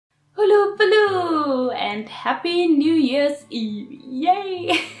Hello and happy New Year's Eve!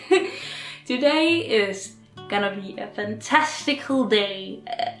 Yay! Today is gonna be a fantastical day,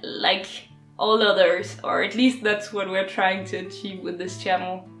 like all others, or at least that's what we're trying to achieve with this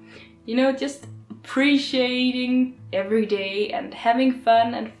channel. You know, just appreciating every day and having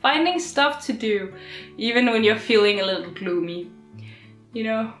fun and finding stuff to do, even when you're feeling a little gloomy. You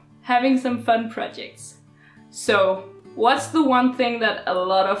know, having some fun projects. So, what's the one thing that a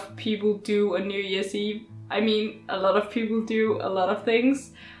lot of people do on New Year's Eve? I mean, a lot of people do a lot of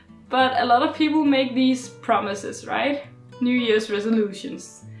things, but a lot of people make these promises, right? New Year's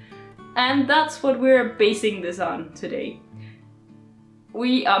resolutions. And that's what we're basing this on today.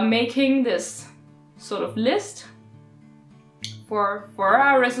 We are making this sort of list for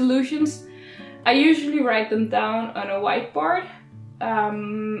our resolutions. I usually write them down on a whiteboard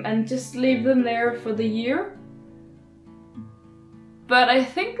and just leave them there for the year. But I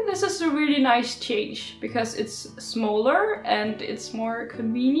think this is a really nice change because it's smaller and it's more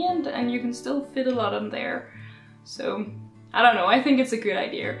convenient and you can still fit a lot on there. So, I don't know, I think it's a good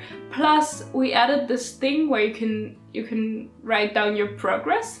idea. Plus, we added this thing where you can write down your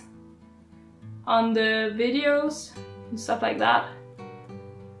progress on the videos and stuff like that.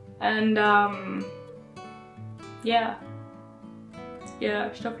 And yeah,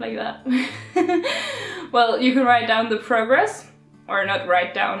 stuff like that. Well, you can write down the progress. Or not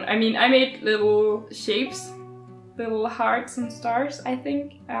write down, I mean, I made little shapes, little hearts and stars, I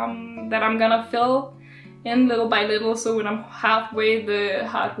think, that I'm gonna fill in little by little, so when I'm halfway, the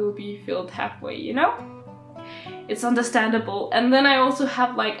heart will be filled halfway, you know? It's understandable. And then I also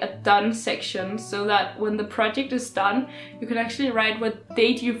have like a done section, so that when the project is done, you can actually write what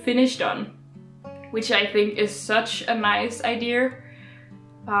date you finished on, which I think is such a nice idea.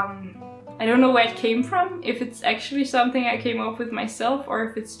 I don't know where it came from, if it's actually something I came up with myself or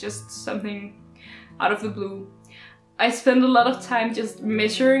if it's just something out of the blue. I spend a lot of time just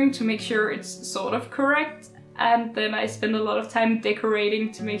measuring to make sure it's sort of correct, and then I spend a lot of time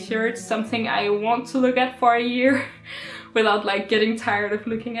decorating to make sure it's something I want to look at for a year without like getting tired of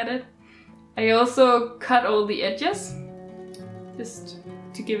looking at it. I also cut all the edges just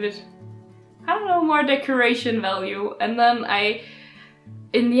to give it, I don't know, more decoration value, and then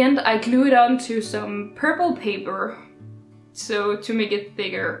in the end, I glue it onto some purple paper, so to make it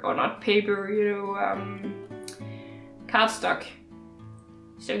thicker, or not paper, you know, cardstock.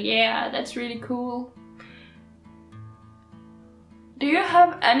 So yeah, that's really cool. Do you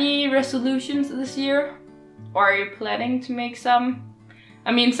have any resolutions this year? Or are you planning to make some?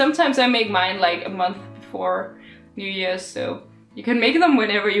 I mean, sometimes I make mine like a month before New Year's, so you can make them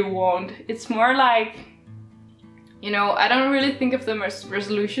whenever you want. It's more like, you know, I don't really think of them as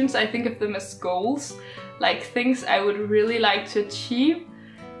resolutions, I think of them as goals, like things I would really like to achieve.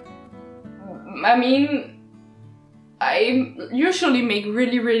 I mean, I usually make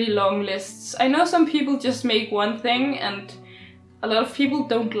really long lists. I know some people just make one thing and a lot of people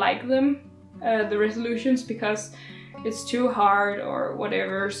don't like them, the resolutions, because it's too hard or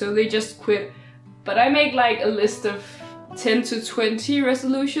whatever, so they just quit. But I make like a list of 10 to 20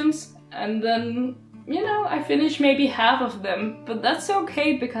 resolutions, and then, you know, I finish maybe half of them, but that's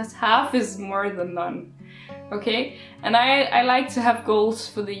okay because half is more than none, okay? And I like to have goals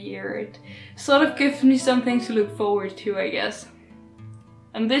for the year. It sort of gives me something to look forward to, I guess.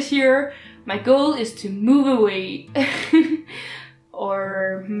 And this year, my goal is to move away.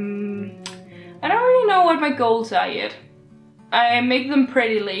 Or, I don't really know what my goals are yet. I make them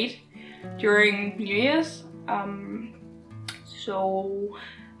pretty late during New Year's, so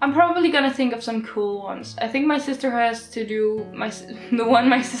I'm probably gonna think of some cool ones. I think my sister has to do, the one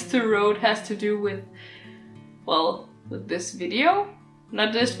my sister wrote has to do with, well, with this video.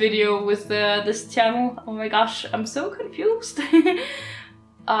 Not this video, with this channel. Oh my gosh, I'm so confused.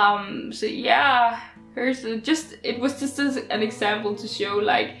 So yeah, it was just an example to show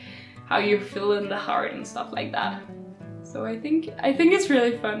like how you fill in the heart and stuff like that. So I think it's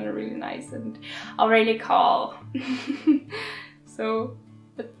really fun and really nice and already cool. So,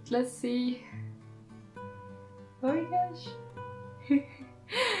 but let's see. Oh my gosh.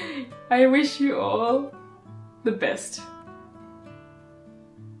 I wish you all the best.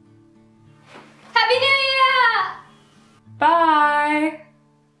 Happy New Year! Bye!